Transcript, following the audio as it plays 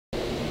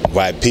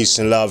Right, peace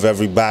and love,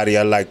 everybody.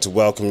 I'd like to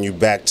welcome you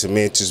back to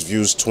Mantis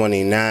Views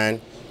 29.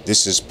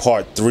 This is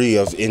part 3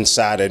 of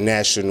Inside a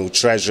National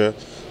Treasure.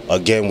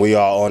 Again, we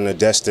are on a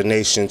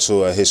destination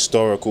to a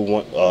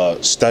historical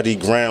study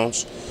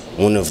grounds,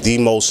 one of the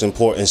most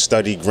important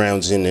study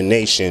grounds in the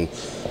nation.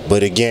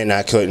 But again,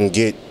 I couldn't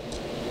get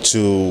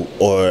to,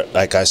 or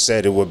like I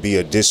said, it would be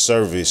a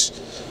disservice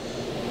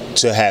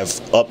to have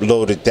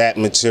uploaded that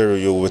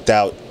material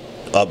without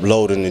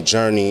uploading the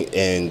journey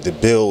and the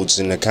builds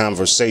and the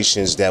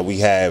conversations that we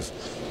have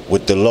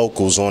with the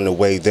locals on the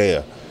way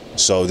there.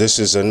 So this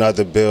is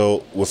another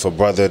build with a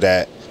brother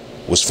that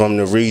was from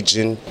the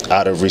region.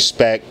 Out of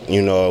respect,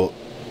 you know,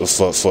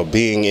 for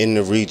being in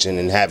the region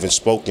and having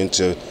spoken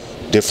to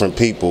different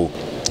people,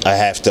 I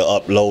have to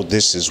upload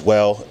this as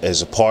well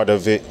as a part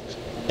of it.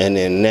 And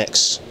then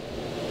next,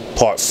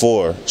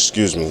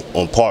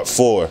 on part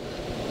 4,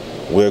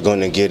 we're going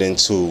to get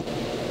into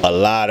a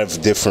lot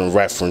of different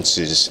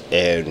references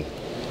and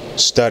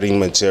study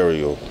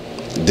material.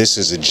 This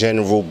is a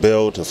general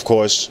build. Of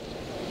course,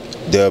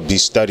 there'll be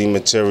study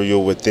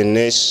material within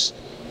this,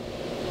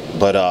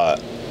 but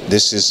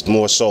this is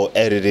more so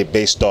edited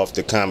based off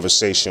the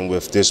conversation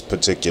with this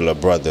particular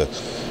brother.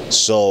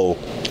 So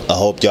I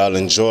hope y'all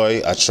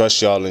enjoy. I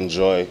trust y'all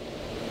enjoy.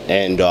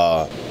 And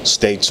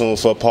stay tuned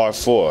for part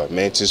 4,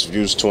 Mantis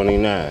Views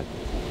 29.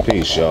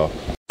 Peace, y'all.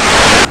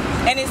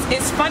 And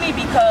it's funny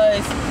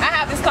because I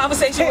have this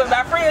conversation with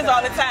my friends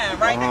all the time,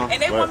 right?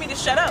 And they want me to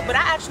shut up, but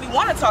I actually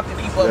want to talk to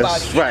people about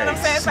it. You know what I'm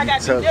saying? So I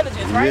got due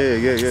diligence, right?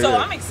 Yeah. So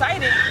I'm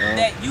excited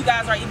that you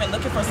guys are even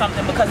looking for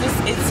something because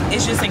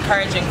it's just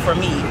encouraging for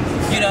me.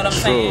 You know what I'm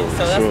saying?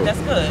 So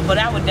that's good. But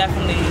I would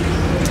definitely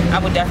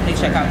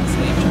check out this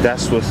week.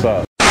 That's what's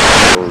up.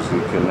 Cozy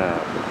Canal.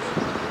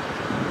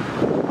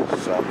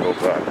 Shockoe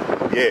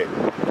back. Yeah.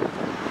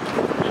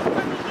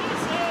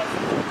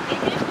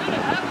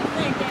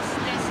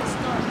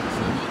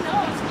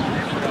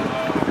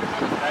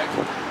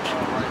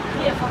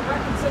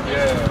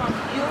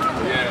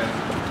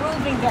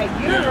 Proving that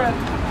Europe,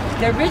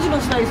 the original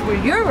slaves were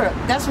Europe.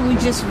 That's when we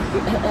just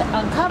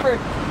uncovered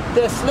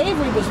the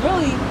slavery was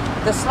really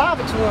the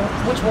Slavics were,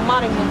 which were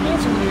modern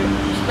Europeans who were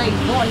slaves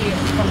born here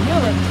from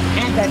Europe,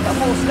 and that the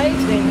whole slave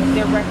thing,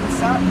 they're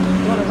reconciled,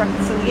 doing a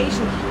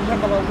reconciliation.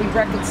 Remember, we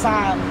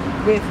reconciled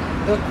with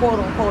the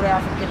quote-unquote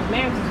African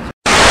Americans.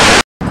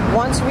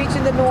 Once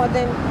reaching the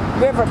northern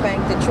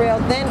riverbank, the trail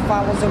then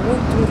follows a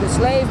route through the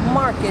slave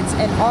markets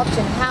and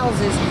auction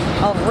houses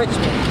of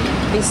Richmond.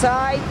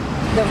 Beside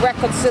the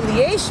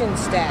reconciliation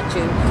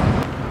statue,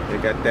 they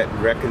got that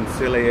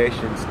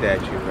reconciliation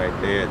statue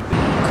right there.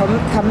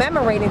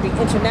 Commemorating the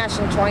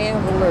international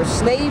triangular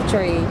slave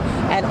trade,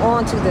 and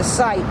onto the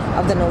site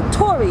of the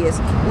notorious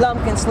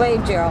Lumpkin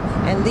slave jail,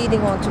 and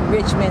leading on to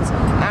Richmond's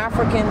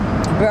African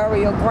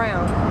burial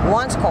ground,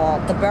 once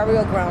called the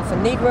burial ground for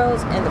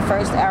Negroes, and the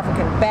First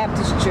African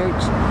Baptist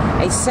Church,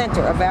 a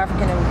center of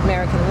African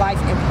American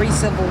life in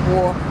pre-Civil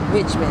War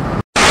Richmond.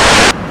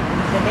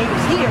 The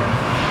natives here,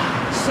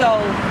 so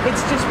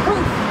it's just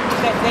proof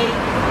that they,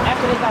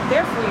 after they got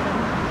their freedom,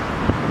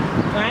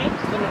 right,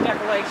 in the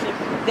Declaration,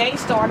 they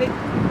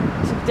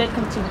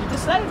continued the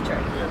slave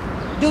trade. Yeah.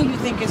 Do you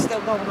think it's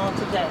still going on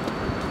today?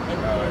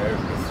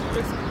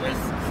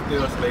 It's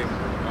still slavery.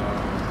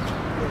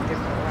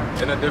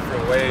 In a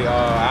different way.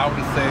 I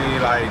would say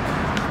like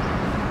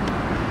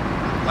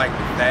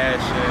the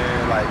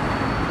fashion, like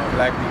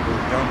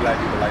young black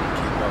people like to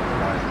keep up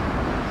with like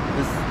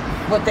this,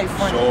 what they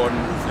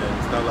Jordans and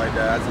stuff like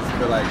that. I just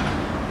feel like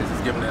it's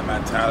just giving that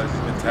mentality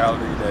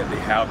that they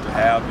have to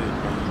have it,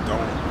 and you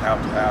don't have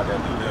to have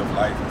that to live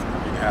life.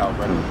 You can have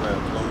better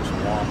clothes from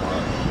Walmart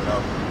or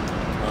whatever.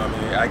 You know what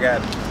I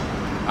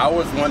mean? I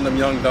was one of them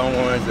young dumb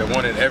ones that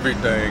wanted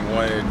everything,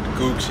 wanted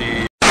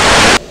Gucci.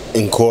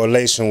 In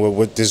correlation with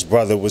what this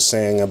brother was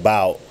saying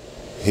about,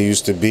 he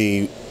used to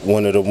be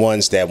one of the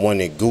ones that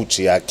wanted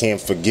Gucci. I can't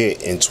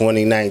forget, in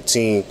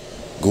 2019,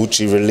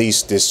 Gucci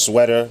released this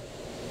sweater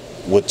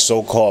with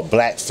so-called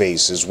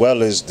blackface, as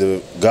well as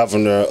the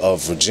governor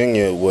of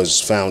Virginia was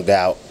found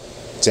out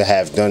to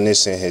have done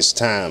this in his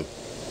time.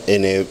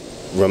 And it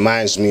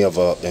reminds me of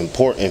an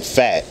important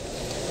fact,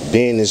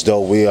 being as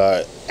though we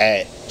are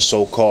at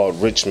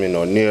so-called Richmond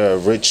or near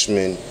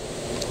Richmond,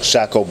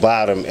 Shockoe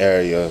Bottom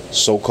area,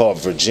 so-called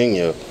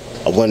Virginia.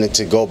 I wanted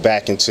to go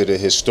back into the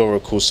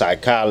historical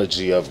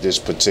psychology of this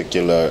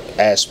particular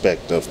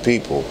aspect of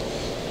people.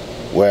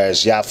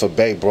 Whereas Yafa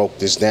Bey broke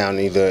this down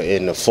either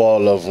in The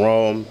Fall of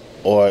Rome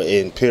or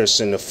in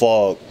Piercing the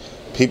Fog,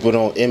 people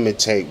don't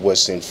imitate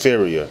what's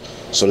inferior.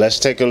 So let's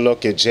take a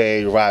look at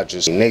J.A.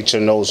 Rogers' Nature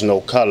Knows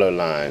No Color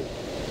line,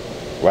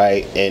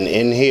 right? And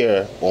in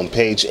here, on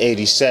page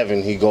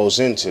 87, he goes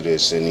into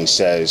this and he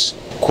says,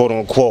 quote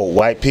unquote,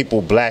 white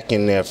people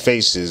blacken their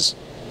faces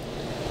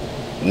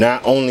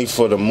not only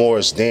for the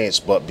Moorish dance,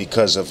 but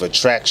because of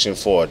attraction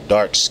for a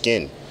dark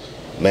skin.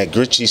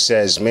 Magritte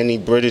says many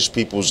British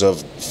peoples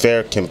of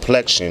fair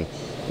complexion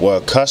were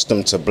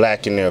accustomed to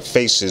blacken their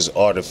faces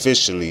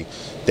artificially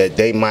that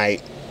they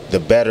might the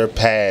better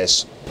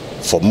pass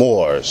for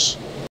Moors.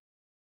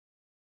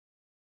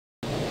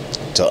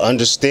 To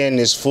understand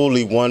this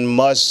fully, one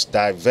must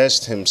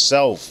divest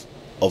himself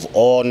of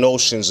all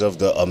notions of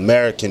the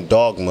American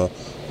dogma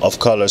of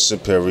color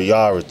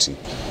superiority.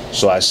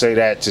 So I say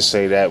that to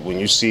say that when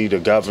you see the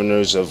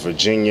governors of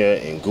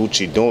Virginia and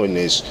Gucci doing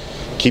this,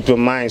 keep in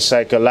mind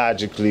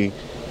psychologically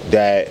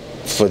that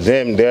for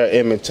them, they're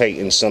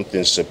imitating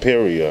something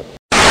superior.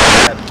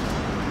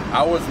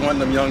 I was one of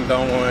them young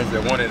dumb ones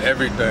that wanted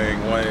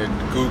everything, wanted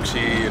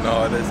Gucci and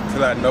all this,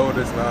 till I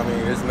noticed, you know what I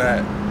mean,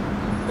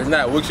 it's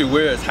not what you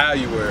wear, it's how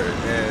you wear it,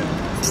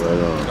 and you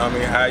know what I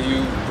mean, how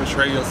you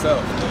portray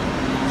yourself.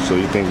 So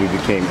you think we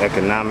became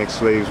economic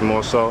slaves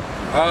more so?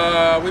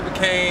 We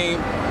became,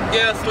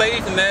 yeah,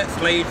 slaves in that,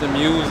 slaves in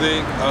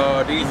music.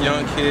 These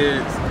young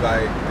kids,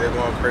 like, they're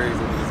going crazy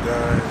with these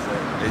guns,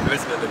 and they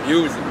listen to the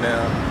music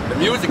now. The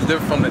music's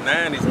different from the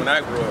 90s when I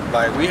grew up.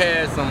 Like, we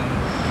had some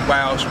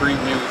wild street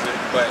music,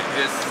 but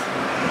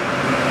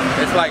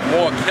it's like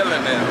more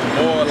killing now,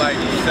 more like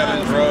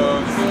selling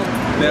drugs.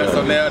 Now,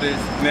 so now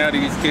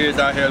these kids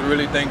out here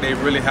really think they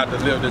really have to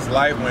live this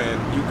life when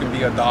you can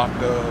be a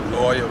doctor,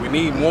 lawyer. We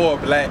need more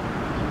black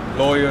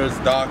lawyers,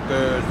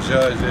 doctors,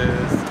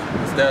 judges,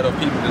 instead of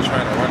people just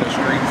trying to run the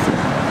streets,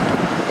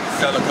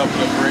 sell a couple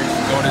of bricks,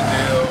 go to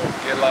jail,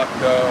 get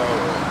locked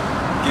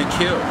up, get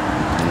killed.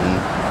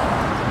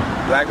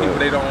 Black people,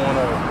 they don't want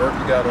to work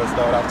together and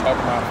stuff. I was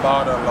talking to my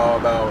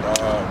father-in-law about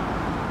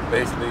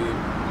basically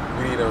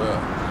we need to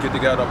get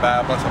together and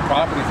buy a bunch of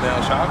properties now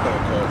in Shockoe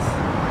because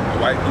the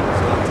white people's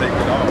going to take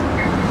it all.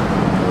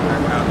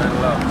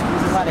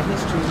 There's a lot of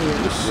history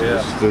here.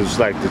 Yeah. There's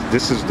like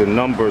this is the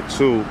number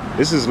 2.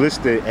 This is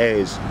listed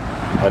as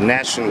a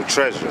national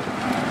treasure.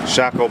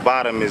 Shockoe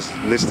Bottom is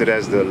listed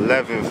as the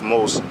 11th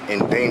most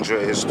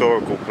endangered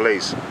historical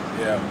place.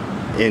 Yeah.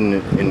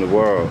 In the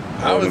world,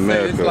 I would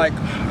say it's like,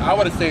 I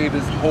would say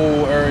this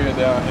whole area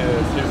down here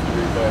is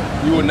history,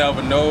 but you would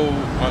never know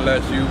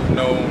unless you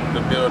know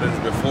the buildings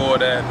before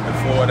that,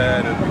 before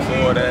that, and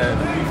before that,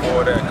 and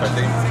before that, because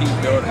they just keep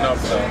building up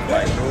stuff,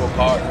 like new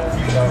apartments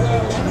and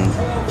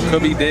stuff.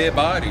 Could be dead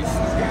bodies.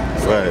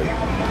 Right.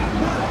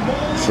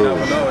 True. You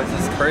never know, it's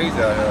just crazy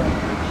out here.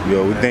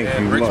 Yo, we thank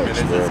you Richmond much,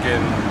 is just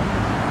getting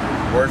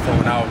worse from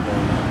when I was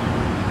growing up.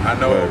 I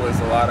know it was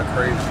a lot of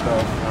crazy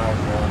stuff when I was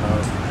growing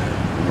up.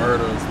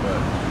 Murders,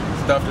 but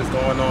stuff that's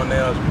going on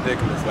now is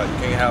ridiculous. Like, you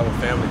can't have a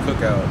family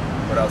cookout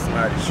without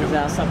somebody shooting.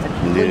 Without something.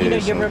 Well, you know,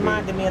 you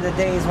reminded me of the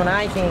days when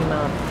I came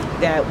up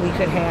that we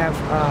could have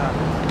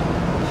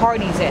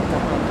parties at the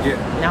home.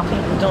 Yeah. Now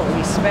people don't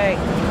respect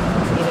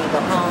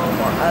the home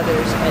or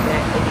others, and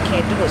you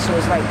can't do it. So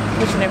it's like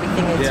pushing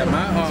everything into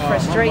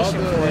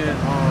frustration for them.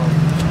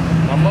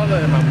 My mother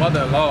and my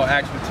mother-in-law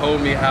actually told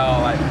me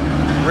how like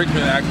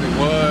Richmond actually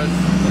was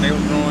when they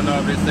was growing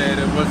up. They said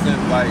it wasn't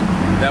like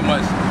that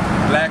much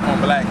black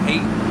on black hate,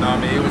 you know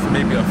what I mean? It was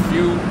maybe a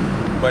few,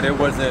 but it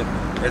wasn't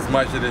as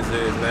much as it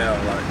is now.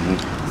 Like,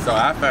 so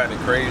I find it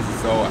crazy.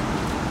 So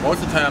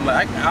most of the time,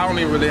 like I don't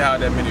even really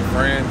have that many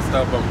friends and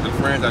stuff, but the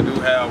friends I do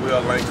have,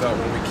 we'll link up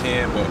when we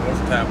can. But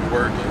most of the time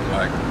we're working,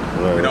 like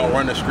we don't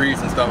run the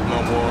streets and stuff no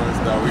more and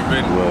stuff. We've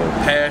been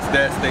past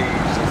that stage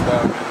and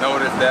stuff, and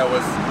noticed that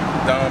was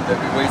dumb that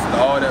we wasted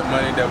all that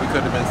money that we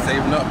could have been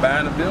saving up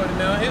buying a building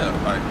down here.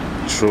 Like,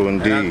 true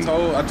indeed.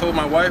 And I told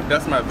my wife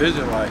that's my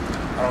vision. Like,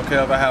 I don't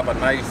care if I have a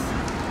nice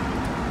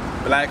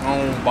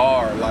black-owned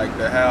bar, like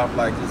to have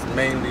like just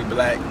mainly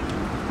black, you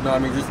know what I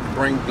mean, just to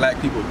bring black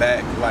people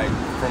back, like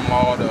from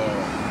all the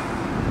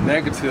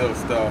negative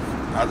stuff.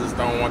 I just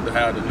don't want to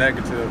have the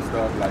negative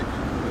stuff, like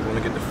they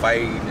want to get to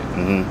fighting,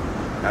 and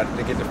after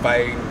they get to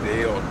fighting,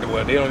 they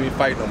don't even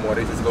fight no more.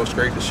 They just go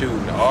straight to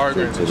shooting,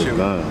 arguing and shooting.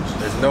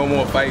 There's no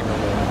more fighting no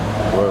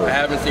more. I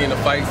haven't seen a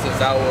fight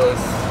since I was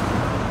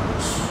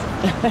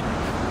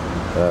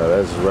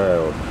that's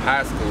wild.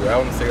 High school, I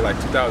want to say like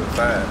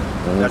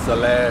 2005. That's the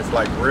last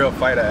like real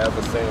fight I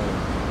ever seen.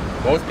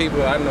 Most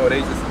people I know,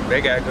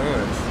 they got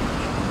guns.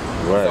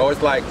 Right. So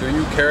it's like, do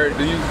you have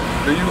to, you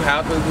know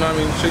what I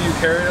mean, should you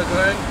carry a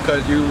gun?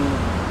 Because you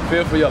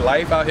fear for your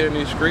life out here in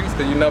these streets,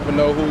 because you never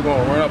know who's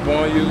going to run up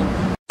on you.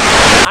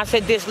 I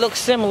said this looks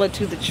similar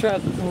to the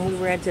truck when we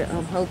were at the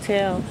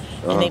hotel,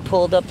 and they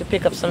pulled up to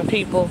pick up some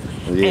people,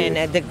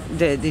 and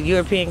the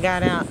European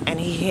got out, and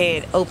he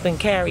had open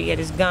carry, at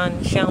his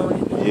gun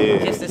showing,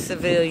 just a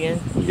civilian,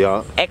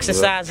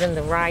 exercising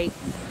the right,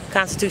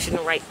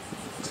 constitutional right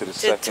to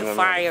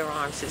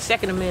firearms, to the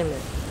Second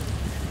Amendment.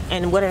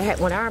 And what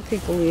our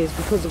people is,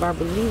 because of our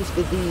beliefs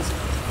that these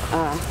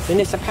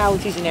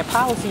municipalities and their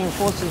policy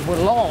enforcers were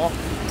law,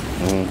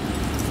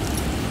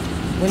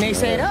 when they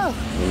said,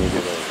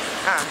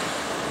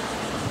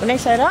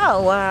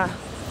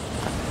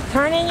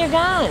 turn in your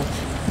guns.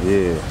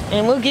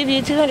 And we'll give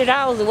you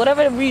 $200 or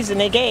whatever the reason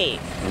they gave.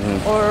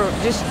 Or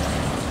just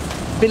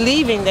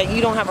believing that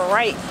you don't have a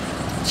right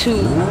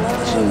to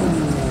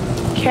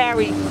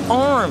carry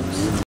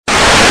arms.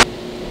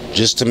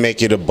 Just to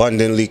make it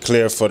abundantly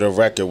clear for the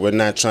record, we're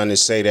not trying to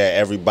say that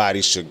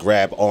everybody should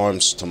grab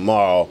arms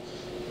tomorrow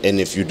and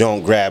if you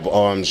don't grab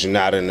arms, you're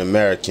not an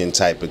American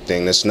type of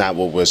thing. That's not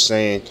what we're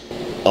saying.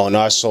 On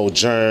our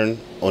sojourn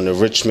on the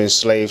Richmond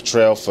slave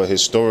trail, for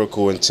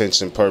historical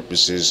intents and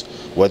purposes,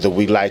 whether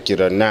we like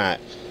it or not,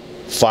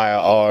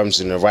 firearms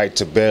and the right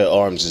to bear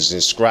arms is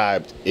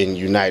inscribed in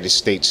United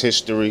States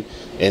history.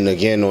 And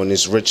again, on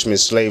this Richmond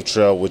slave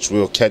trail, which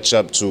we'll catch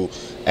up to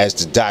as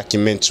the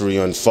documentary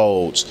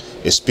unfolds,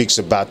 it speaks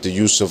about the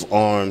use of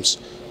arms,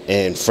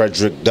 and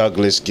Frederick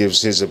Douglass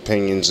gives his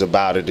opinions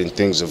about it and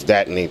things of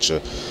that nature.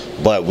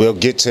 But we'll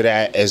get to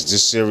that as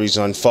this series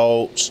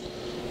unfolds.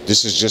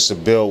 This is just a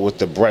build with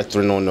the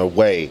brethren on the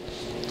way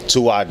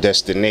to our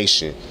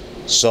destination.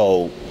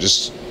 So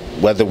just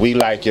whether we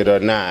like it or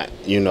not,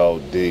 you know,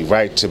 the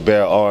right to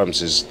bear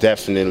arms is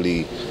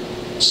definitely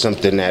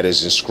something that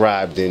is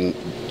inscribed in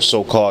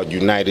so-called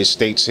United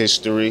States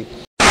history.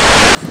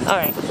 All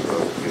right.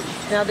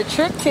 Now the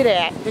trick to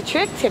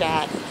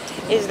that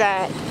is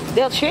that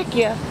they'll trick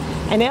you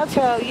and they'll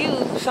tell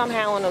you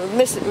somehow on a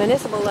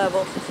municipal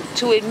level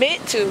to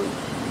admit to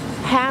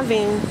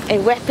having a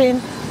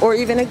weapon or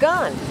even a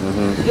gun.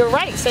 You're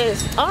right, it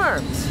says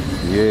arms.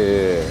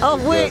 Yeah.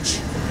 Of which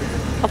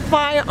a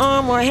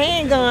firearm or a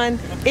handgun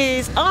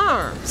is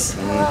arms.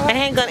 A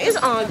handgun is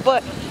arms,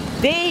 but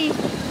they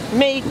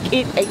make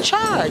it a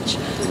charge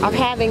of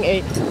having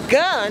a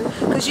gun,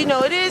 because you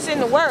know it is in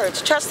the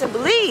words, trust and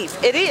believe.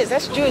 It is,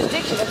 that's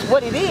jurisdiction, that's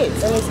what it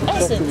is, and its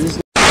essence.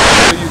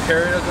 You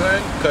carry a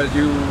gun because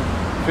you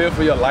fear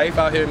for your life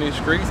out here in these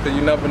streets, because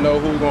you never know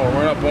who's going to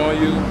run up on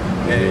you,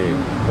 and you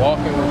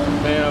walking with your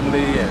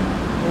family,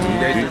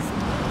 and they just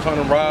come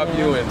and rob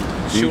you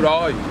and shoot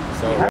all you.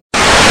 So.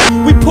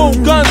 We pull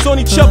guns on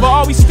each other,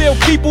 are we still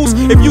peoples?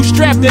 If you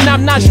strapped and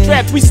I'm not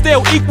strapped, we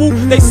still equal.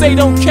 They say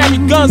don't carry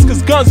guns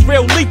cause guns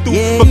real lethal,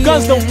 but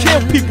guns don't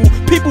kill people,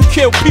 people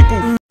kill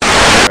people.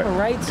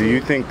 Do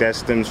you think that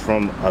stems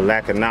from a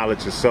lack of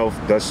knowledge of self,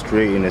 thus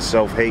creating a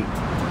self-hate?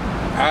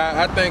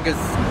 I think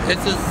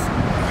it's just,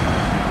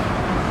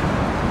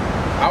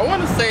 I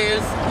want to say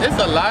it's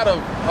a lot of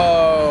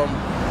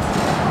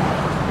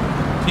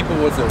people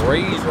wasn't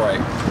raised right.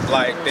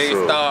 Like they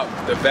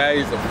stopped the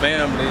values of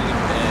family,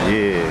 and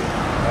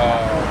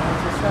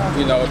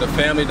you know, the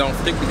family don't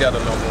stick together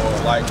no more.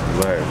 Like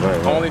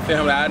only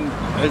family,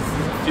 it's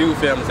few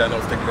families that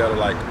don't stick together.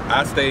 Like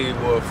I stayed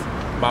with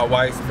my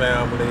wife's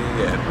family,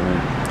 and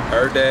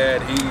her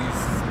dad,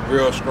 he's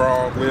real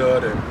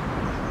strong-willed, and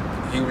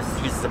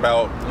he's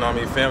about, you know what I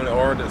mean,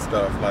 family-oriented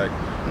stuff. Like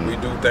we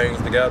do things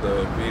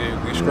together.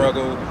 We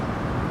struggle.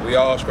 We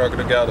all struggle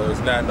together. It's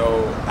not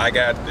no, I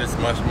got this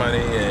much money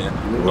and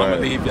I'm gonna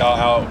leave y'all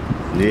out.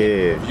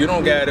 Yeah. If you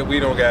don't got it,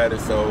 we don't got it.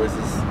 So it's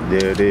just.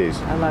 There it is.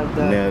 I like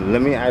that. Now,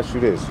 let me ask you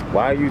this.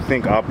 Why do you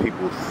think our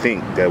people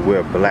think that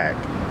we're black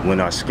when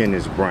our skin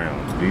is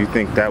brown? Do you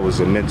think that was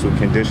a mental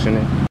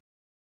conditioning?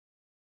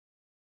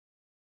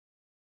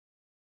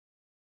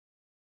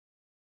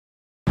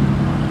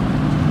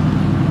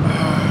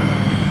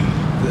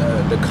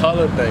 The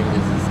color thing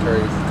is just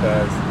crazy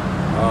because,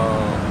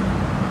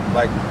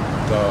 like,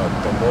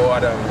 the more I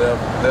done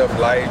live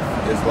life,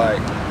 it's like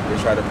they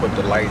try to put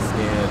the light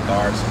skin,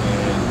 dark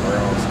skin,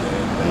 brown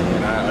skin thing,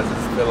 and I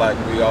just feel like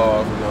we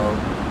all, you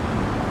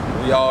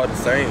know, we all the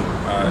same.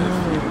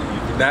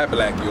 If you're not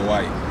black, you're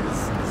white.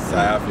 That's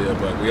how I feel,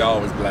 but we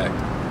always black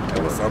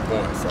at some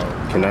point. So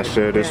can I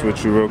share this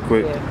with you real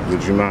quick?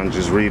 Would you mind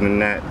just reading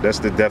that? That's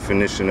the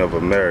definition of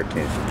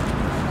American.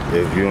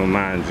 If you don't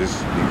mind, just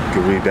you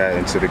can read that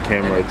into the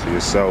camera to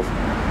yourself.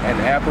 An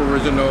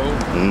Aboriginal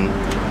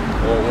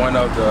or one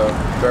of the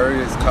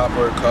various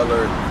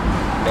copper-colored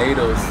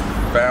natives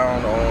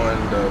found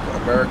on the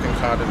American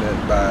continent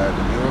by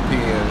the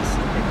Europeans,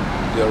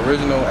 the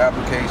original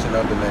application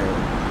of the name.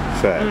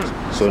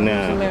 Facts. So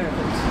now,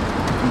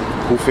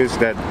 who fits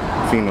that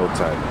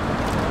phenotype?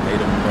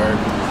 Native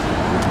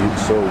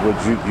Americans. So what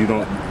you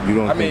don't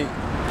I mean,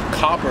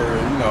 copper,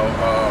 you know.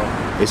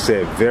 It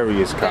said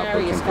various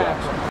copper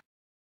complexions.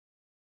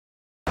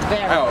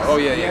 Oh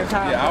yeah.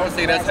 I would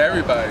say that's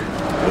everybody.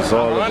 It's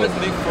all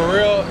honestly, for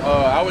real,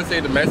 I would say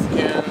the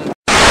Mexicans.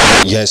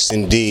 Yes,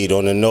 indeed.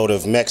 On the note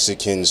of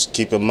Mexicans,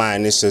 keep in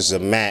mind this is a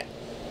map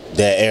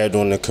that aired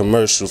on the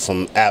commercial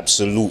from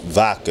Absolute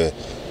Vodka.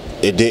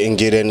 It didn't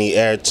get any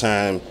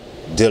airtime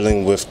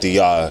dealing with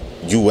the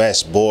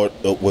U.S.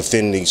 border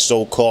within the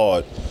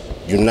so-called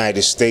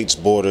United States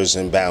borders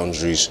and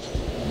boundaries,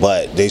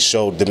 but they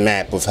showed the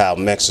map of how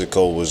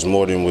Mexico was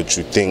more than what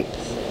you think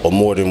or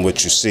more than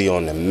what you see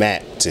on the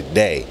map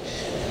today.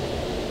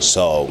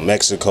 So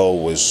Mexico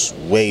was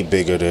way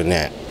bigger than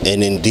that.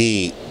 And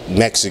indeed,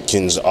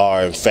 Mexicans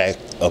are in fact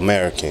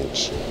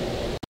Americans.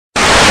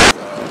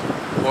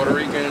 Puerto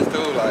Ricans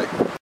too, like.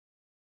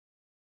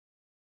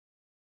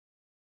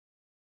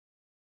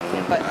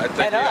 But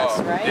at us,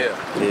 right?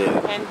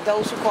 Yeah. And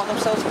those who call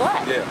themselves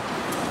black. Yeah.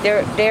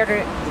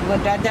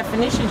 What that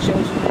definition shows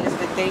you is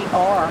that they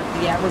are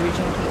the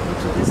Aboriginal people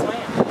to this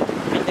land.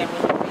 And then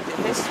when you read the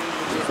history,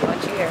 which is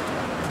much here,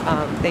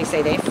 they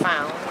say they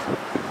found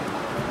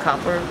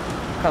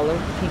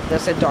copper-colored people,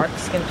 that's a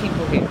dark-skinned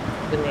people here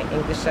when the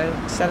English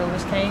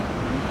settlers came.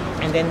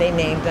 and then they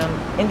named them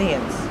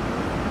Indians,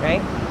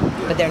 right?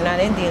 Yes. But they're not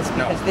Indians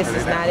because no, this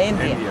is not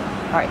Indian. India.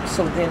 All right,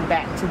 so then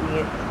back to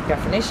the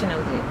definition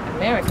of the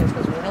Americans,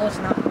 because we know it's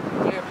not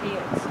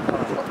Europeans,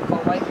 what we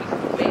call white people.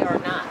 They are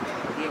not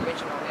the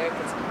original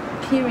Americans,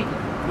 period.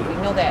 We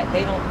know that.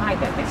 They don't hide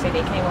that. They say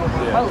they came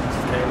over on boats.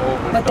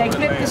 But they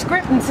flip the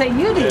script and say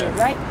you did,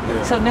 right?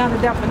 Yeah. So now the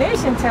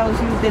definition tells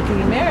you that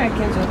the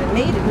Americans or the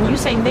natives, when you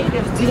say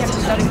natives, we have to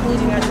start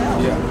including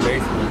ourselves. Yeah,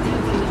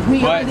 basically.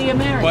 We are the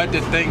Americans. But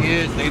the thing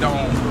is, they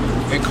don't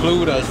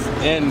include us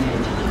in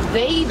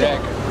that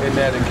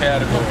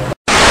category.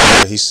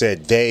 He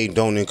said they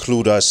don't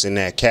include us in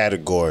that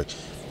category,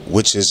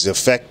 which is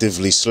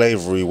effectively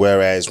slavery,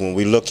 whereas when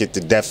we look at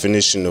the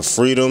definition of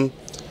freedom,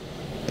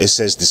 it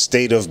says the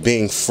state of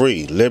being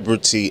free,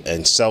 liberty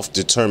and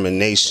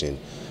self-determination,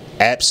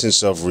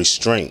 absence of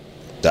restraint,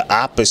 the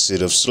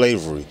opposite of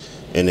slavery.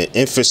 And the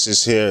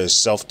emphasis here is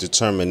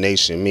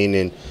self-determination,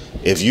 meaning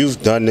if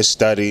you've done the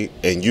study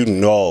and you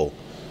know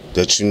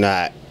that you're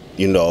not,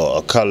 you know,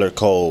 a color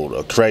code,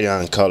 a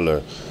crayon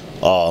color,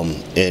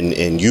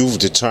 and you've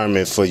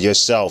determined for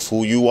yourself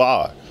who you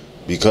are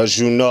because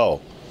you know,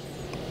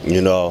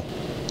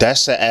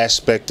 that's an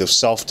aspect of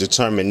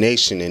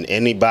self-determination, and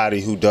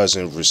anybody who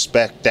doesn't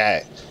respect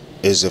that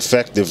is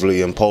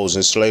effectively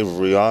imposing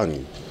slavery on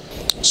you.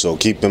 So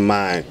keep in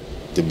mind,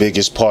 the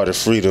biggest part of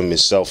freedom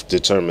is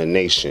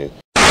self-determination.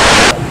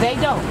 They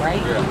don't, right?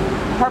 Yeah.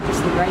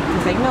 Purposely, right?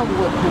 Because they know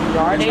who we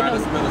are. They know. try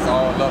to split us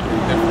all up in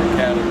different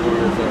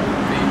categories of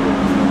people.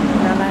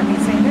 Now let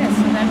me say this.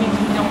 That means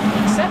we don't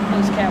accept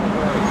those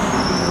categories.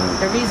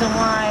 The reason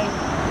why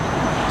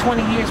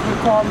 20 years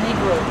we're called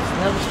Negroes,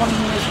 another 20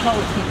 years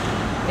colored people,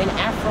 then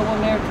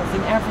Afro-Americans, then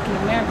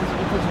African-Americans,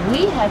 because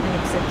we haven't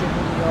accepted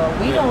who we are.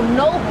 We don't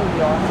know who we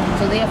are,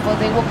 so therefore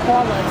they will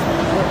call us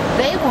what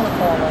they want to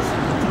call us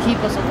to keep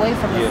us away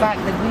from the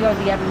fact that we are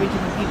the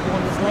Aboriginal people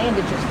on this land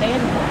that you're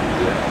standing on.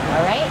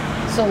 All right?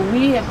 So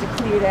we have to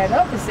clear that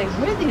up and say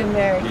we're the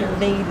American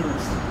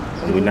natives.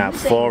 We're not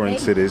foreign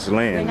to this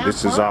land.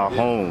 This is our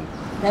home.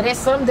 Now there's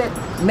some that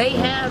may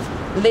have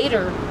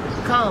later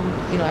come,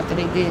 after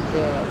they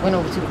went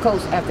over to the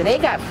coast, after they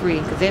got free,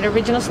 because they're the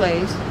original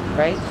slaves,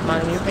 right?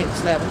 Modern European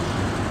slaves.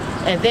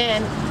 And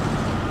then,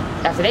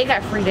 after they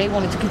got free, they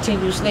wanted to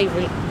continue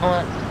slavery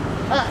on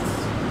us.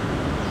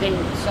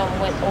 Some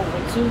went over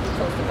to the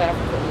coast of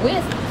Africa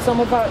with some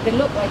of our, they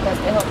look like us,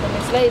 to help them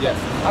enslave us,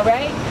 all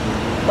right?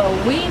 But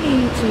we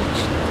need to,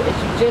 as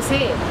you just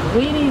said,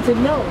 we need to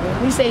know,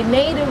 when we say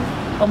Native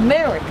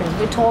Americans,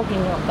 we're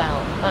talking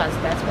about us.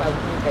 That's why we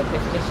need that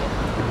definition.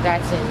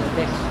 That's in the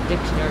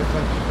dictionary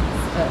from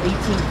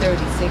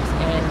 1836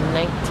 and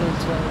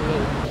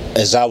 1928.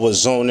 As I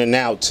was zoning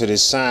out to the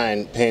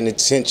sign, paying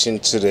attention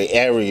to the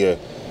area,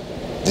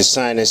 the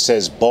sign that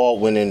says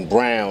Baldwin and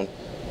Brown,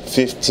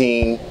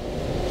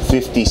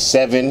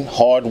 1557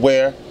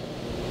 hardware.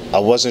 I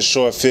wasn't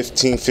sure if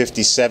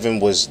 1557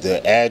 was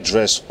the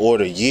address or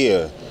the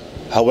year.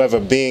 However,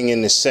 being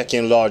in the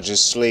second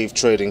largest slave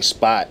trading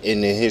spot in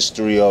the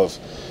history of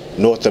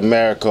North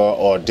America,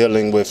 or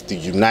dealing with the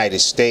United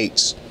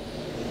States,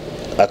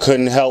 I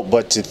couldn't help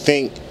but to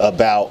think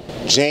about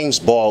James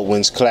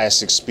Baldwin's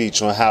classic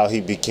speech on how he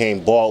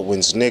became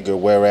Baldwin's nigger,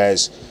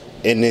 whereas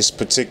in this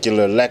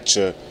particular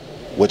lecture,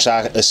 which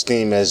I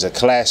esteem as a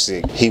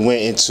classic, he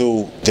went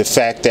into the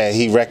fact that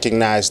he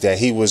recognized that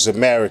he was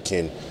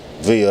American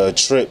via a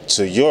trip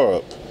to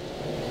Europe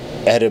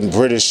at a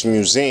British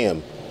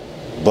museum.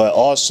 But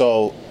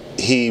also,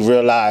 he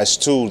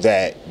realized too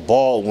that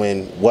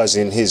Baldwin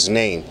wasn't his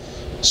name.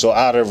 So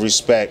out of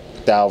respect,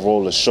 I'll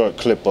roll a short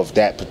clip of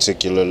that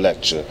particular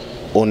lecture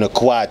on the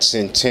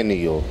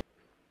quadcentennial.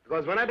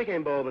 Because when I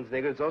became Baldwin's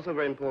nigger, it's also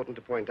very important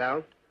to point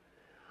out,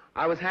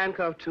 I was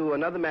handcuffed to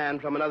another man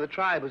from another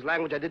tribe whose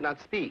language I did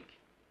not speak.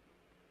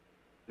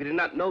 We did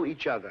not know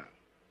each other.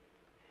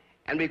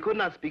 And we could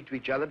not speak to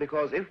each other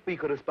because if we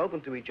could have spoken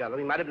to each other,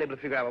 we might have been able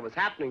to figure out what was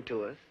happening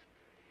to us.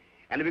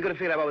 And if we could have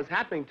figured out what was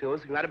happening to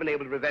us, we might have been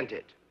able to prevent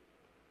it.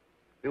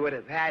 We would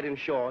have had, in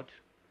short,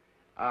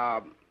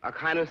 a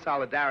kind of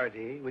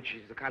solidarity, which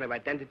is a kind of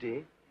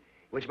identity,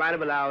 which might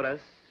have allowed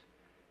us,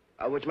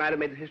 which might have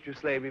made the history of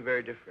slavery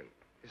very different.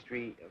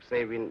 History of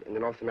slavery in the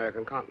North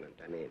American continent,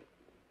 I mean.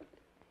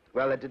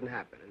 Well, that didn't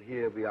happen, and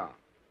here we are.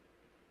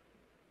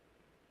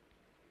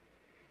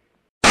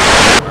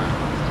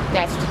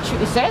 That's the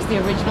truth. It says the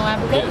original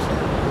application.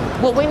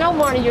 Well, we know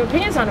modern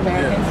Europeans aren't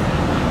Americans.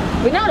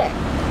 We know that.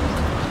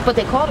 But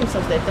they call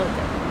themselves that, don't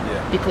they? Yeah.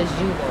 Because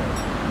you won't.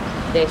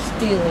 They're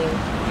stealing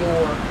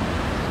your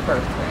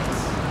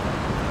birthrights.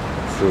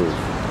 True.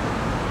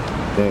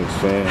 Thanks,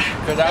 fam.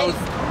 Because I was,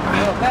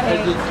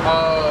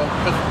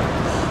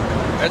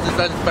 I just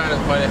find it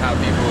funny how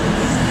people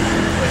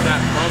are not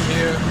from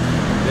here.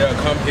 They'll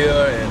come here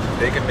and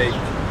they can make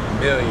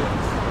millions,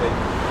 make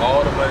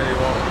all the money they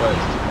want, but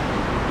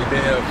we've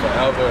been here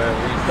forever and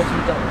But you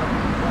don't know.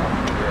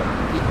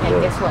 Yeah.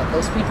 And guess what?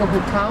 Those people who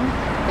come,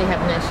 they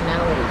have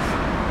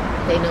nationalities.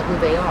 They know who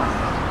they are.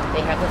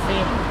 They have a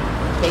family.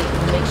 They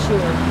make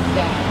sure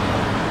that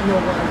no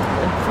one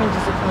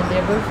infringes upon their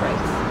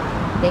birthrights.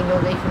 They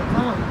know they can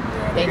come.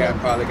 Yeah, they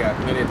probably got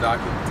plenty of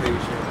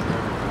documentation and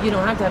everything. You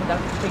don't have to have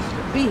documentation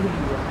to be who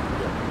you are.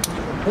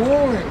 You were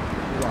born who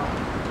you are.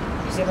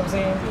 You see what I'm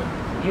saying?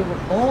 Yeah. You were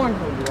born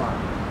who you are.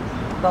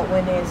 But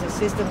when there's a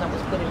system that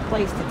was put in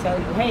place to tell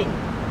you, hey,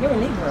 you're a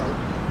Negro,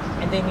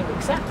 and then you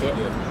accept it,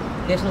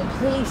 there's no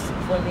place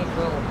for a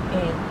Negro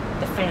in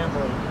the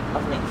family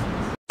of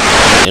nations.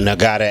 And I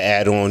gotta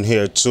add on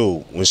here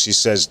too, when she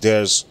says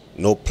there's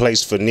no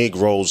place for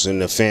Negroes in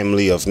the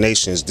family of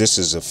nations, this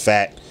is a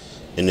fact.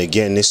 And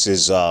again, this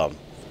is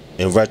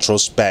in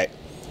retrospect,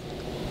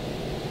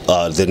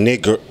 the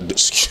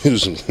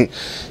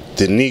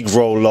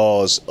Negro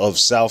laws of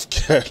South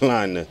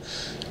Carolina.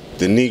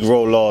 The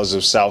Negro laws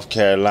of South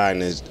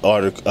Carolina,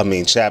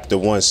 chapter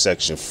 1,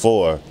 section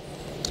 4.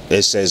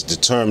 It says the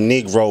term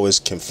Negro is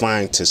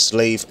confined to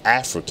slave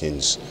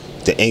Africans,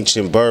 the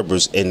ancient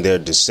Berbers and their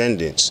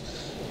descendants.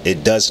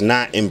 It does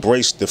not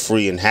embrace the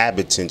free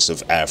inhabitants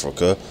of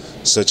Africa,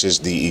 such as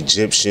the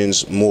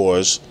Egyptians,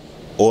 Moors,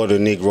 or the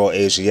Negro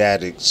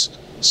Asiatics,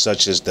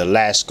 such as the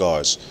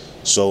Lascars.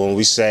 So when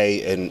we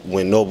say, and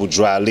when Noble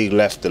Drew Ali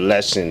left the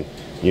lesson,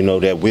 you know,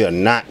 that we are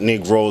not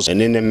Negroes, and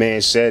then the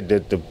man said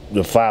that the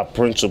 5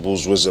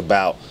 principles was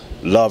about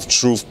love,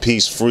 truth,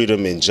 peace,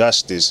 freedom, and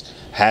justice,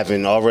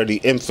 having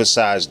already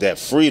emphasized that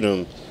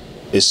freedom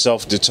is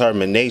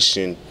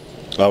self-determination,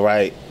 all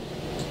right,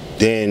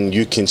 then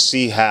you can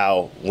see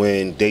how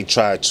when they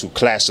tried to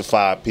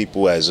classify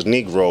people as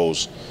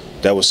Negroes,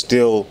 that was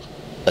still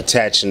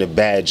attaching a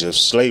badge of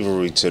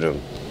slavery to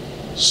them.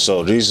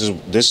 So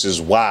this is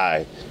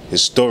why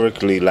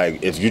historically,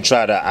 like, if you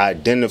try to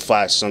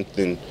identify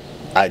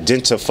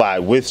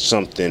with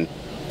something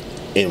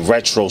in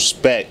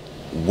retrospect,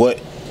 what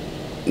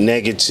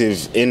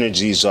negative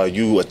energies are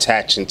you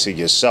attaching to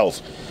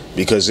yourself?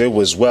 Because it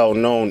was well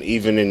known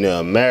even in the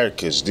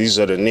Americas. These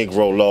are the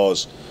Negro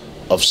laws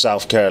of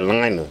South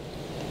Carolina,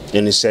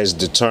 and it says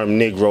the term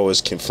Negro is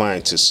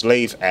confined to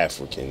slave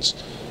Africans,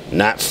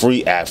 not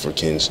free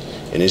Africans.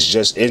 And it's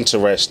just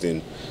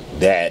interesting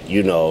that,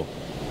 you know,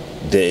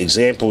 the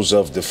examples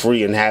of the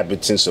free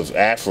inhabitants of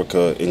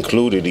Africa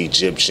included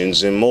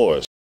Egyptians and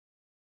Moors.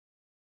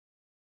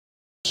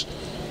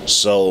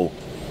 So,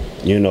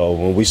 you know,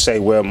 when we say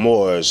we're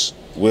Moors,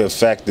 we're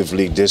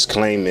effectively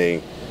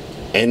disclaiming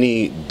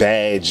any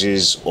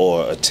badges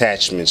or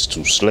attachments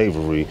to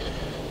slavery,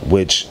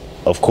 which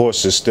of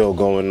course is still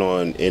going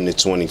on in the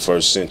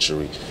 21st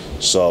century.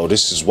 So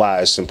this is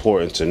why it's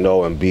important to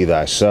know and be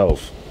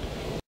thyself.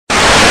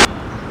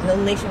 No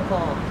nation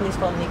called, police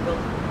called Negro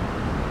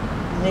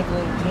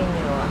Negro,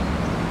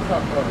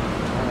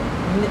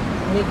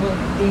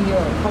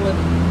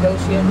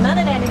 Coloradocia. None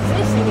of that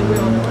exists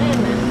anywhere on the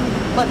land now.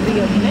 But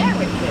the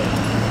American,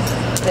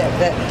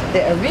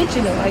 the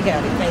original, I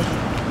got it, thank you,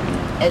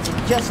 as it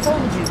just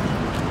told you. So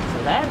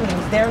that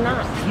means they're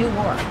not, you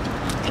are.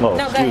 Oh,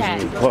 no,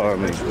 excuse me,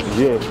 pardon me.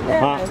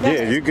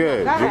 Yeah, you good.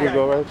 You can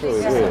go right through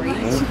it.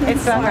 Yeah.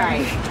 It's all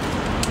right.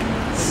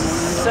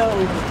 So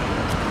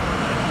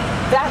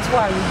that's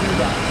why we do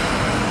that.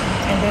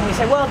 And then we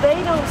say, well, they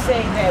don't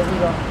say that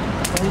we don't.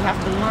 We have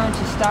to learn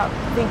to stop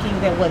thinking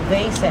that what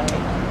they say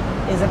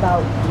is about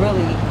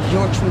really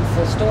your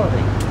truthful story.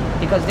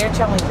 Because they're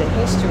telling the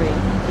history,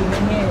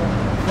 even here,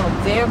 from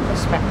their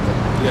perspective.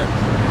 Yeah.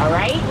 All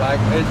right? Like,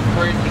 it's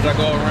crazy because I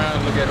go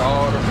around and read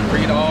all the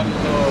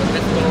little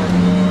historic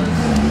wars,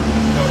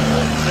 you know,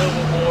 the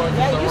civil wars.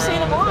 Yeah, you see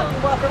them all. You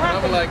walk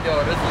around. I'm like,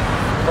 yo, this is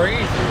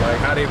crazy,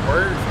 like how they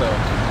word stuff.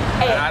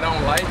 Hey. I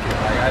don't like it.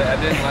 Like, I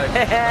didn't like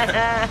it.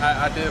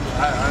 I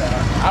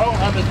don't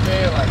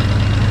understand, like,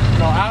 you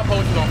know, I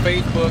post it on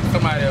Facebook,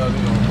 somebody else,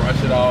 you know, brush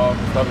it off,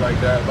 stuff like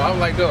that. But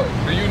I'm like, yo,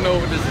 do you know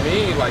what this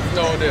means? Like, you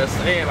know what they're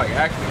saying, like,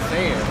 actually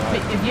saying.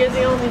 Like, if you're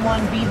the only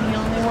one, be the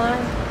only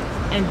one,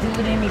 and do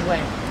it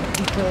anyway.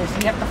 Because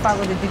you have to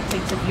follow the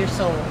dictates of your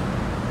soul,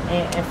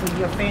 and for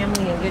your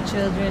family and your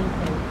children,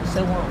 and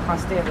so on,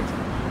 posterity.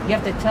 You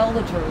have to tell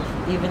the truth,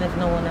 even if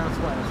no one else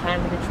was.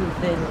 Hammer the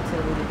truth in until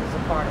it is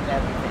a part of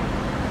everything.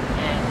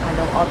 And I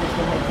know others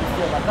will make you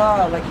feel like,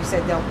 oh, like you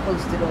said, they'll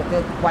post it or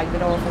they'll wipe it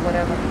off or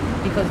whatever,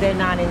 because they're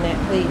not in that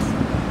place.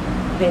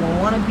 They don't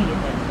want to be in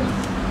that place.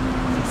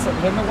 So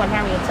remember what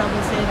Harriet Tubman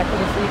said? I could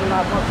have freed a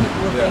lot more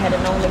people if they had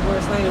known they were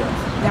slaves.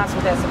 That's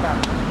what that's about.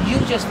 You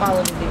just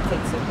follow the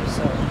dictates of your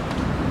soul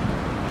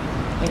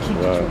and keep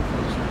the truth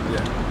with you.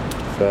 Yeah.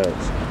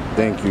 Facts.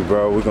 Thank you,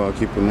 bro. We're gonna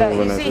keep it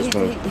moving at this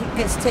point. He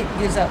gets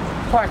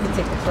parking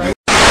tickets, right?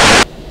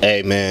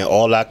 Hey man,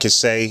 all I can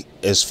say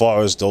as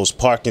far as those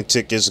parking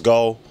tickets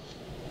go,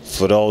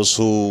 for those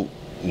who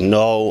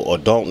know or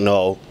don't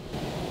know,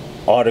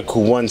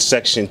 Article 1,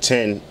 Section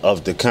 10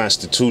 of the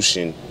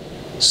Constitution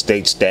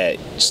states that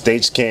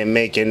states can't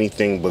make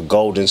anything but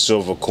gold and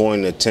silver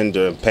coin or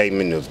tender in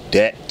payment of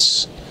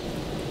debts.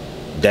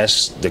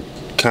 That's the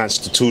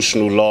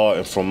constitutional law,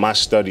 and from my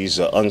studies,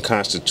 an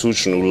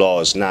unconstitutional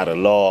law is not a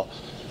law.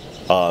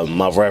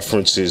 My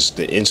reference is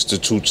the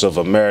Institutes of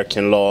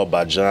American Law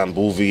by John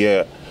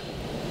Bouvier,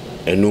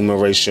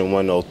 enumeration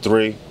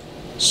 103.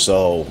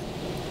 So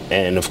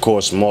and of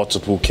course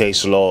multiple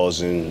case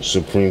laws and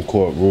Supreme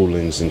Court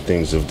rulings and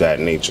things of that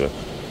nature.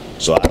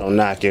 So I don't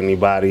knock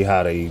anybody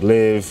how they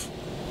live,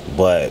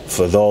 but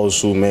for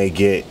those who may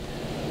get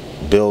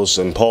bills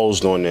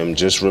imposed on them,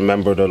 just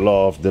remember the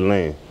law of the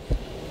land.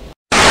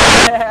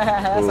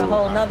 That's a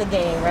whole nother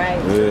game, right?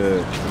 Yeah.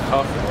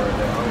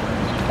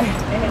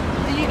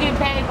 Do you get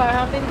paid for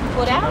helping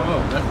people out? No,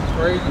 that's what's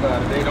crazy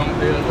about it. They don't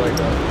feel like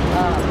that.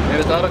 And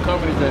there's other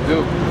companies that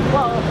do.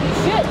 Well, you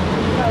should,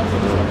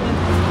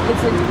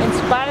 because it's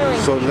inspiring.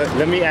 So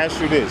let me ask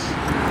you this.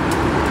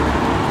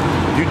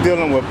 You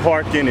dealing with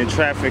parking and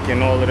traffic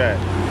and all of that.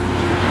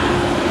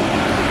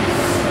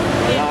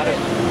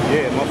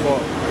 Yeah, my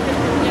fault.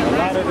 A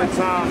lot of the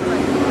time,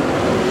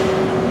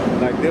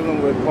 like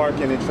dealing with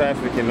parking and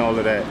traffic and all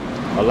of that,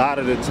 a lot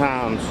of the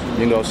times,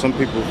 you know, some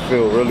people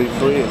feel really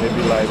free and they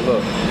be like,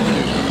 look,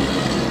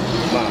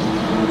 nah.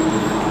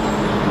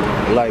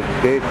 Like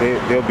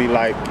they'll be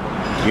like,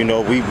 you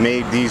know, we've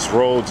made these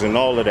roads and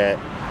all of that,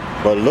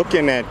 but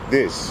looking at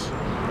this,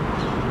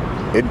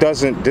 it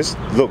doesn't, this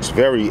looks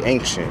very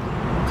ancient.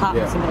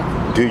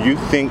 Yeah. Do you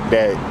think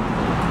that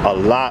a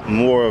lot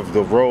more of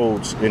the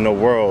roads in the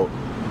world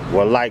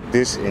were like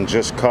this and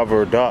just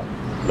covered up?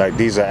 Like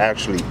these are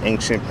actually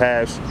ancient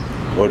paths?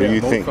 Or do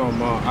you think?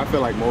 I feel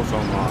like most of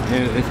them are,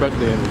 and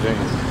especially in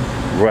Virginia.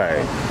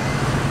 Right.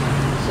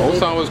 Most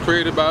of them was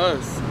created by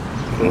us.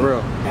 For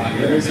real.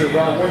 They said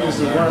Round 1 used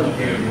to run.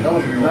 That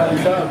was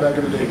 95 back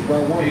in the day.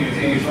 Round 1 used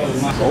to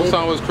run. Most of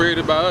them was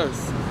created by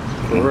us.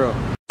 For real.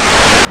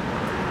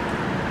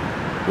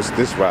 What's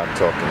this rock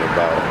talking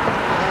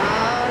about?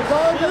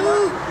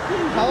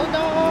 Hold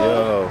on.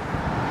 Yo.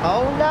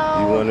 Hold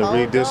on. You want to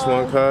read this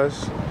one,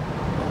 cuz?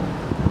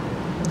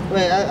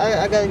 Wait,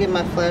 I gotta get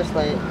my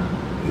flashlight.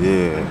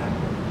 Yeah.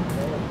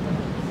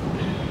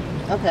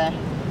 Okay.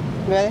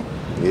 Ready?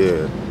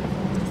 Yeah.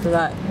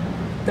 Right.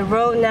 The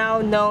road now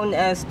known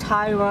as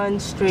Tryon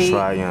Street.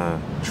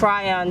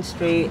 Tryon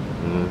Street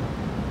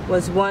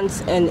was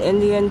once an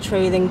Indian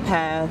trading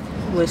path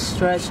which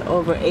stretched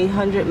over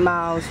 800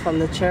 miles from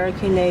the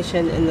Cherokee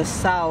Nation in the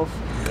south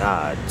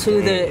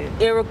to the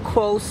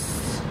Iroquois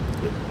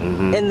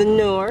in the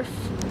north.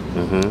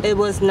 It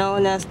was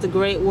known as the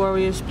Great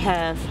Warrior's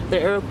Path,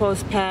 the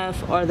Iroquois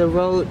Path, or the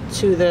road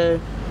to the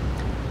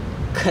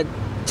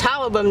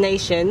Catawba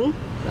Nation.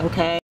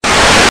 Okay.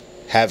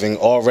 Having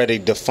already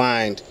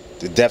defined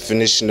the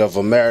definition of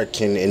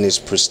American in its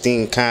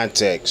pristine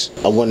context,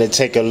 I want to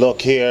take a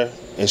look here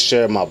and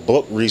share my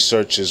book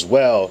research as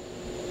well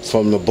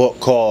from the book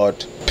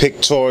called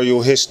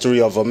Pictorial History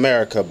of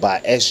America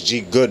by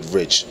S.G.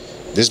 Goodrich.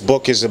 This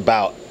book is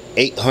about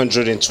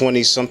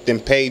 820 something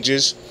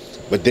pages,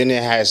 but then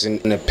it has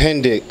an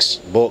appendix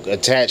book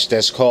attached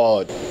that's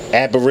called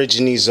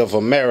Aborigines of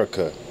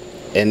America.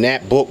 And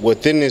that book,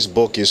 within this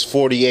book, is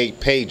 48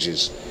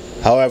 pages.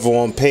 However,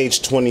 on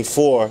page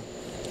 24,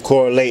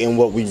 correlating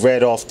what we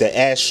read off the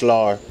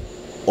Ashlar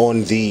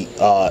on the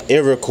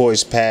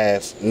Iroquois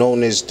path,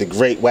 known as the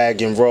Great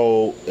Wagon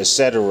Road,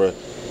 etc.,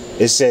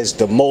 it says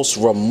the most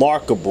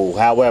remarkable,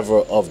 however,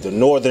 of the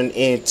northern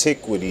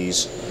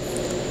antiquities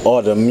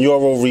are the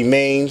mural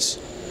remains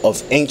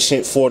of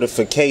ancient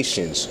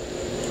fortifications,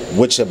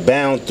 which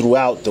abound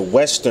throughout the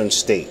western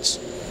states.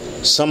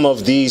 Some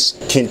of these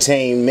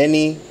contain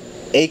many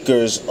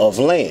acres of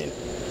land,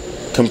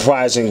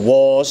 comprising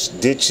walls,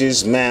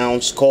 ditches,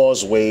 mounds,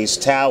 causeways,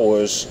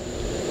 towers,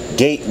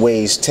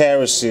 gateways,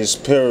 terraces,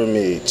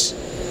 pyramids.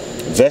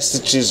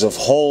 Vestiges of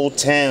whole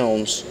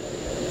towns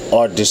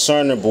are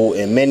discernible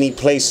in many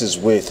places,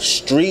 with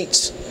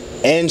streets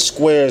and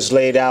squares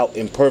laid out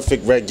in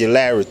perfect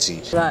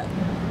regularity. Right.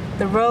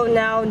 The road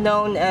now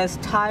known as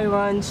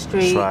Tryon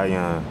Street,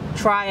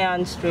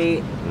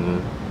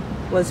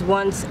 was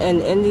once an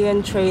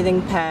Indian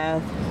trading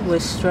path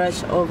which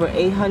stretched over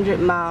 800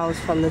 miles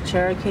from the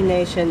Cherokee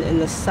Nation in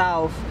the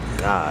south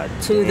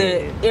to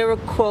the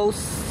Iroquois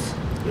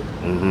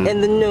in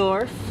the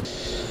north.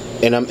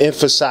 And I'm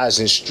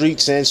emphasizing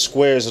streets and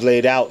squares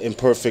laid out in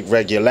perfect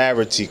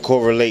regularity,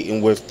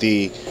 correlating with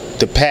the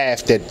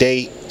path that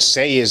they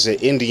say is an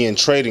Indian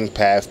trading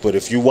path. But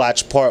if you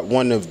watch part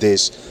 1 of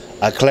this,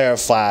 I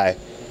clarify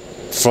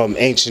from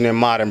ancient and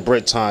modern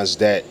Britons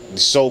that the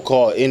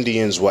so-called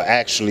Indians were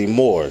actually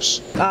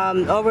Moors.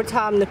 Over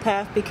time, the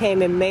path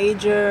became a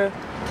major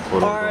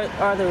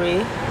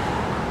artery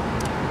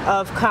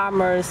of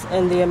commerce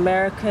in the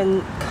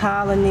American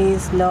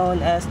colonies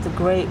known as the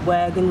Great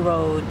Wagon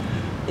Road.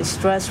 It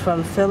stretched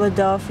from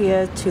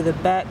Philadelphia to the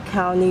back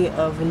county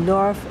of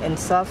North and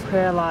South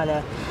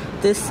Carolina.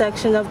 This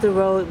section of the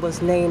road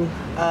was named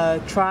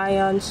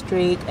Tryon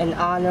Street in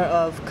honor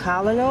of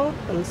Colonel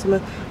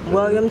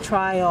William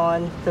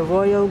Tryon, the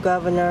royal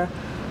governor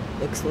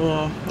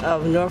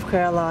of North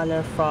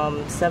Carolina from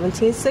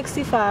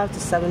 1765 to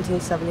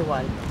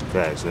 1771.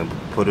 Facts. Now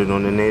put it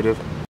on the native.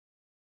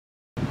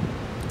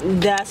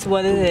 That's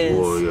what it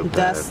is.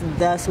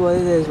 That's what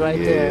it is right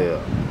there.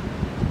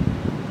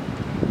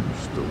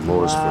 It's the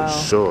Moors for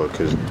sure,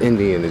 because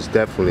Indian is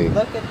definitely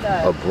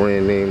a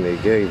brand name they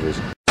gave us.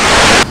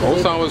 Most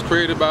of them was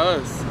created by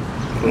us.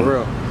 For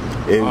real.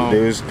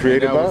 It was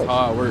created by us. That was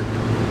hard work.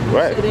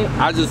 Right.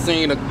 I just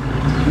seen the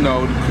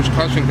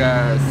construction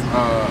guys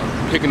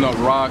picking up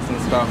rocks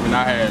and stuff, and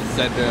I had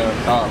sat there and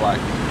thought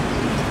like,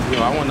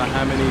 I wonder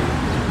how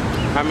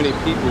many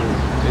people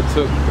it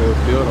took to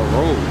build a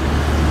road.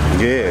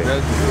 Yeah,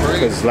 that's crazy.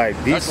 Because like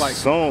these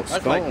stones,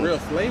 that's like real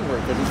slave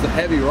work, because it's a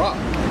heavy rock.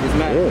 Like, it's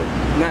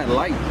not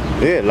light.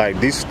 Yeah, like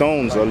these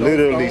stones are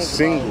literally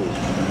single.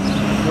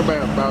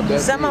 About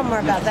that some of them are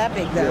about that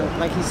big though,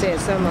 like you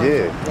said. Some of them.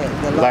 Yeah,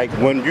 like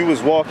when you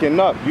was walking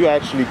up, you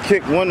actually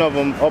kicked one of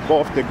them up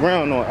off the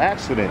ground on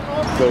accident,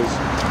 because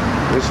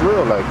it's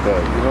real like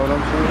that. You know what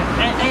I'm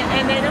saying?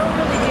 And they don't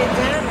really get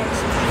damaged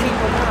to keep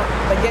them up,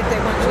 but yet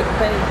they want you to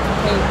pay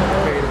the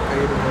road.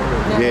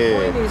 Now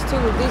the point is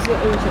too, if these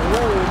are ancient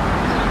roads,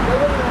 they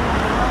really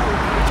don't have to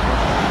road.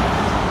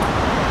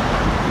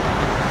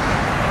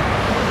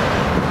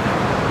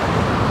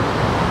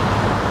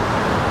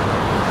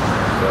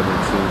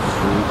 17th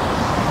Street,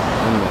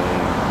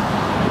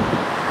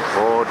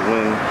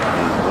 Baldwin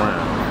and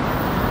Brown.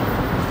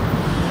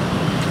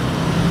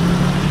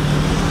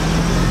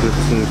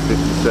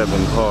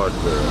 1557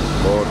 Hardware,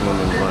 Baldwin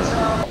and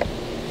Brown.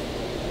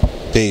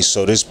 Peace.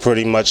 So this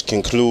pretty much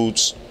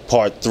concludes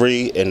part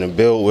 3 in the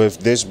build with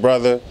this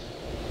brother.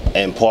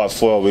 And part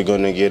 4, we're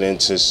going to get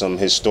into some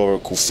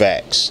historical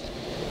facts.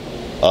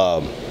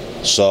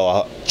 So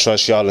I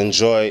trust y'all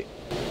enjoy,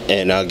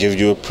 and I'll give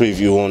you a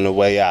preview on the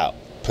way out.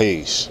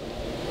 Peace.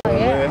 Oh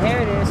yeah, here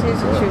it is.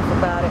 Here's the truth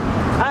about it.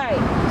 Alright,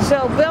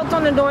 so built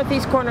on the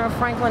northeast corner of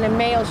Franklin and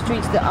Mayo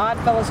Streets, the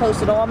Oddfellows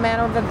hosted all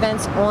manner of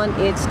events on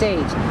its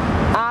stage.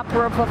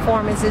 Opera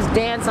performances,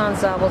 dance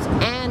ensembles,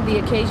 and the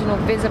occasional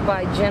visit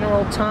by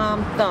General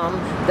Tom Thumb,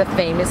 the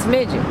famous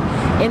midget.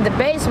 In the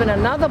basement,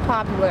 another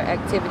popular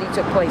activity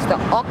took place, the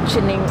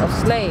auctioning of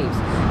slaves,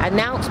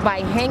 announced by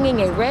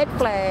hanging a red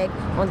flag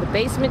on the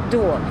basement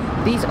door.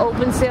 These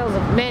open sales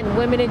of men,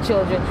 women, and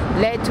children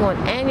led to an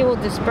annual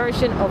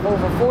dispersion of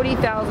over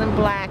 40,000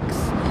 blacks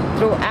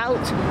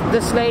throughout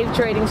the slave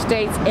trading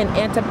states in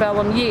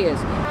antebellum years.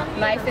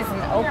 Life is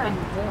an open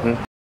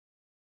door.